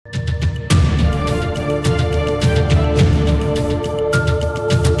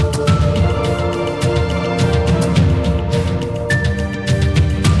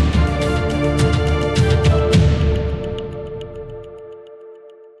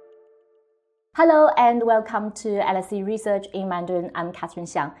Hello and welcome to LSE Research in Mandarin. I'm Catherine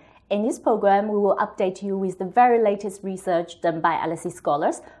Xiang. In this program, we will update you with the very latest research done by LSE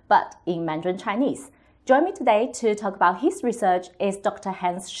scholars, but in Mandarin Chinese. Join me today to talk about his research is Dr.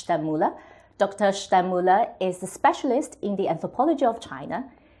 Hans Steinmüller. Dr. Steinmüller is a specialist in the anthropology of China.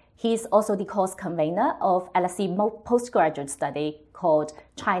 He is also the course convener of LSE postgraduate study called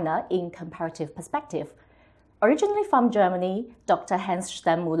China in Comparative Perspective. Originally from Germany, Dr. Hans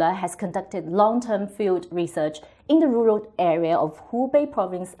Steinmüller has conducted long-term field research in the rural area of Hubei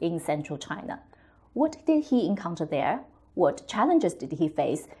province in central China. What did he encounter there? What challenges did he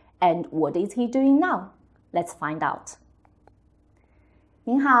face? And what is he doing now? Let's find out.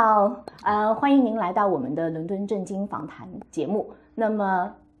 您好，欢迎您来到我们的伦敦政经访谈节目。那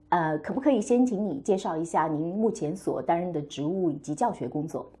么，可不可以先请你介绍一下您目前所担任的职务以及教学工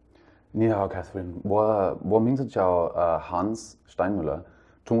作？你好 ，Catherine，我名字叫Hans Steinmüller，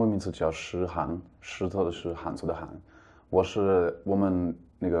中文名字叫石涵，石头的石，汉字的汉。我是我们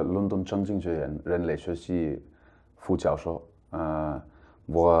那个伦敦政经学院人类学系副教授。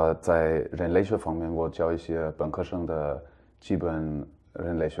我在人类学方面，我教一些本科生的基本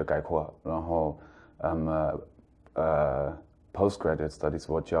人类学概括，然后postgraduate studies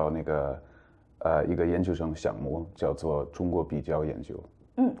我教那个一个研究生项目叫做中国比较研究。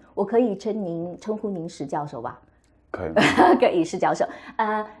我可以称呼您石教授吧？可以，可以，石教授。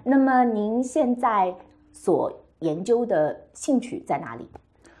那么您现在所研究的兴趣在哪里？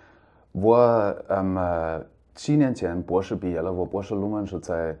我7年前博士毕业了，我博士论文是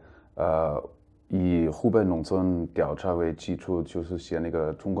在以湖北农村调查为基础，就是写那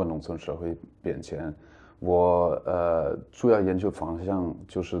个中国农村社会变迁。我主要研究方向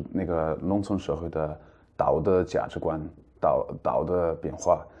就是那个农村社会的道德价值观。道的变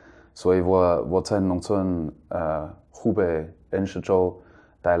化，所以我在农村湖北恩施州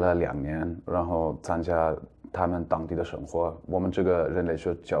待了2年，然后参加他们当地的生活。我们这个人类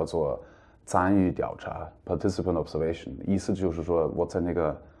学叫做参与调查 （participant observation）， 意思就是说我在那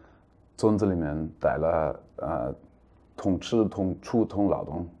个村子里面待了通吃通住通劳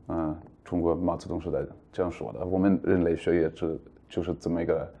动，中国毛泽东时代这样说的。我们人类学也就是这么一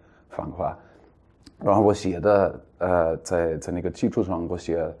个方法。然后我写的在那个基础上，我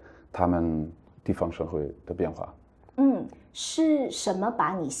写他们地方社会的变化。是什么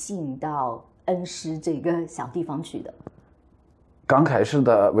把你吸引到恩施这个小地方去的？刚开始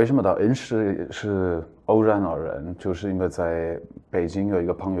的为什么到恩施是偶然而然，就是因为在北京有一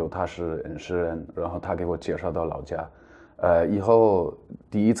个朋友，他是恩施人，然后他给我介绍到老家。以后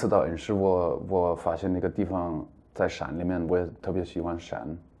第一次到恩施，我发现那个地方在山里面，我也特别喜欢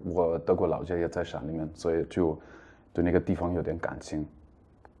山。我德国老家也在山里面，所以就对那个地方有点感情。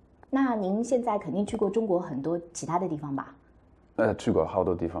那您现在肯定去过中国很多其他的地方吧？去过好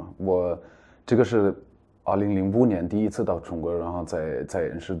多地方。我这个是2005年第一次到中国，然后在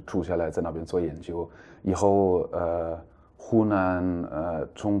恩施住下来，在那边做研究。以后湖南、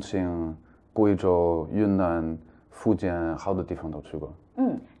重庆、贵州、云南、福建好多地方都去过。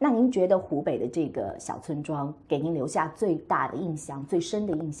那您觉得湖北的这个小村庄给您留下最大的印象、最深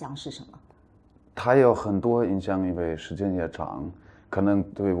的印象是什么？它有很多印象，因为时间也长。可能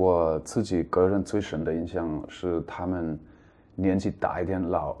对我自己个人最深的印象是他们年纪大一点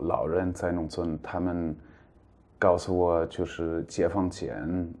老人在农村，他们告诉我，就是解放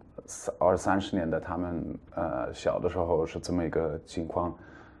前20-30年的他们小的时候是这么一个情况。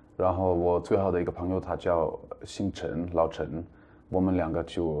然后我最好的一个朋友，他叫姓陈，老陈。我们2个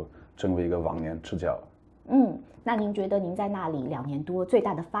就成为一个忘年之交。那您觉得您在那里2年多最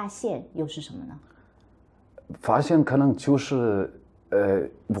大的发现又是什么呢？发现可能就是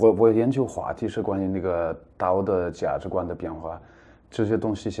我研究话题是关于那个道德价值观的变化。这些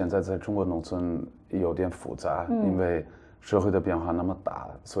东西现在在中国农村有点复杂，因为社会的变化那么大，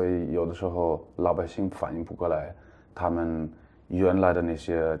所以有的时候老百姓反应不过来，他们原来的那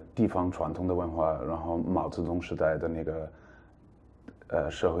些地方传统的文化，然后毛泽东时代的那个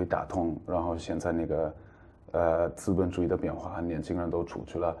社会大同，然后现在那个资本主义的变化，年轻人都出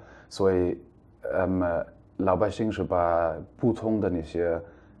去了，所以老百姓是把不同的那些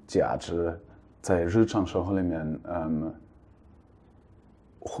价值在日常生活里面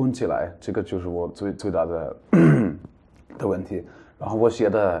混起来，这个就是我最大的问题。然后我写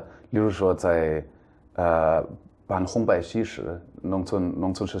的，例如说在办红白喜事，农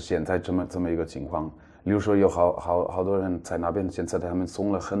村是现在这么一个情况。例如说有好多人在那边，现在他们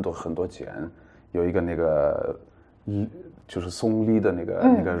送了很多钱，有一个那个就是送礼的那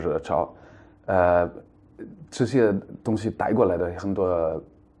个热潮，这些东西带过来的很多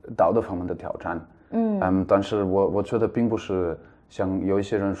道德方面的挑战。但是我觉得并不是像有一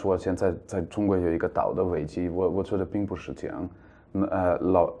些人说现在在中国有一个道德危机，我觉得并不是这样。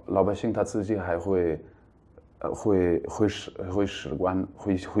老百姓他自己还会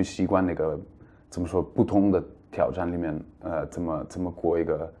习惯那个怎么说不同的挑战里面怎么过一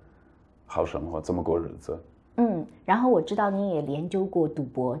个好生活，怎么过日子。然后我知道您也研究过赌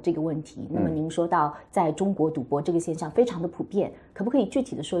博这个问题，那么您说到在中国赌博这个现象非常的普遍，可不可以具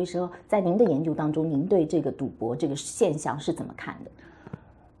体的说一说，在您的研究当中，您对这个赌博这个现象是怎么看的？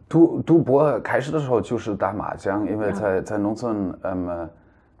赌博开始的时候就是打麻将，因为在农村，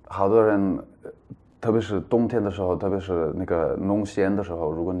好多人，特别是冬天的时候，特别是那个农闲的时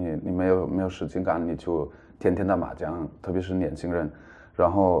候，如果你没有事情干，你就天天打麻将，特别是年轻人。然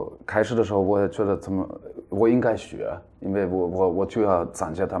后开始的时候，我也觉得我应该学，因为我就要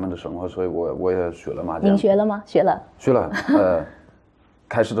攒下他们的生活，所以我也学了麻将。您学了吗？学了。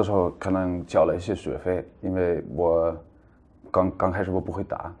开始的时候可能交了一些学费，因为我刚开始我不会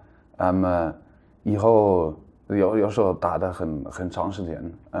打，以后有时候打得很长时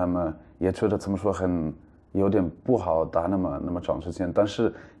间，也觉得怎么说有点不好打那么长时间，但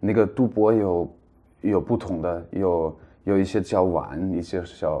是那个赌博有不同的有一些叫玩，一些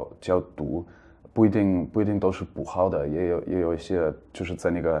叫赌，不一定都是不好的，也有一些就是在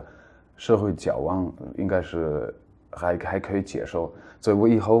那个社会交往应该是还可以接受。所以我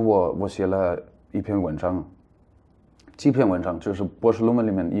以后我写了几篇文章，就是博士论文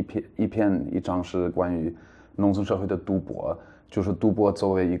里面一章是关于农村社会的赌博，就是赌博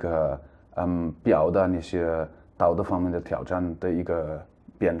作为一个表达那些道德方面的挑战的一个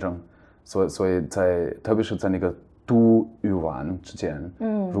辩证。所以特别是在那个赌与玩之间，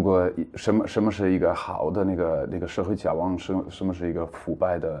如果什么是一个好的那个社会交往，什么是一个腐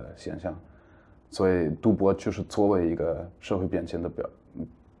败的现象，所以赌博就是作为一个社会变迁的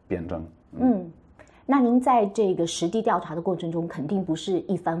辩证。那您在这个实地调查的过程中，肯定不是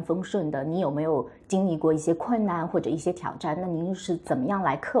一帆风顺的，你有没有经历过一些困难或者一些挑战？那您是怎么样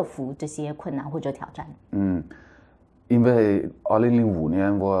来克服这些困难或者挑战？因为2005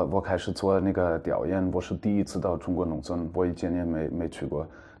年我开始做那个调研，我是第一次到中国农村，我以前也没去过，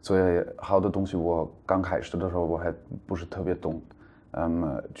所以好多东西我刚开始的时候我还不是特别懂，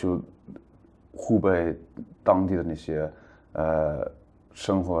就湖北当地的那些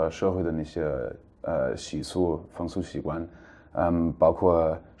生活社会的那些习俗风俗习惯，包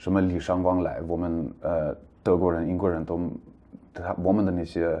括什么礼尚往来，我们德国人英国人我们的那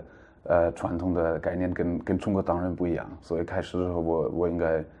些传统的概念跟中国当然不一样，所以开始的时候我应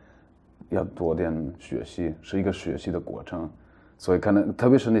该要多点学习，是一个学习的过程。所以可能特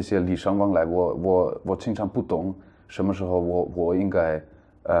别是那些礼尚往来，我经常不懂什么时候我应该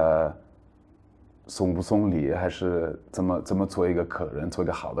送不送礼，还是怎么做一个客人，做一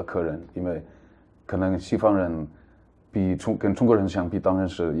个好的客人，因为可能西方人跟中国人相比，当然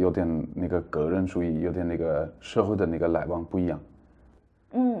是有点那个个人主义，有点那个社会的那个来往不一样。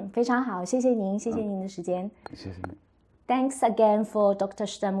非常好，谢谢您的时间。谢谢你。Thanks again for Dr.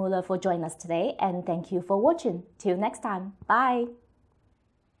 Steinmüller for joining us today, and thank you for watching. Till next time. Bye.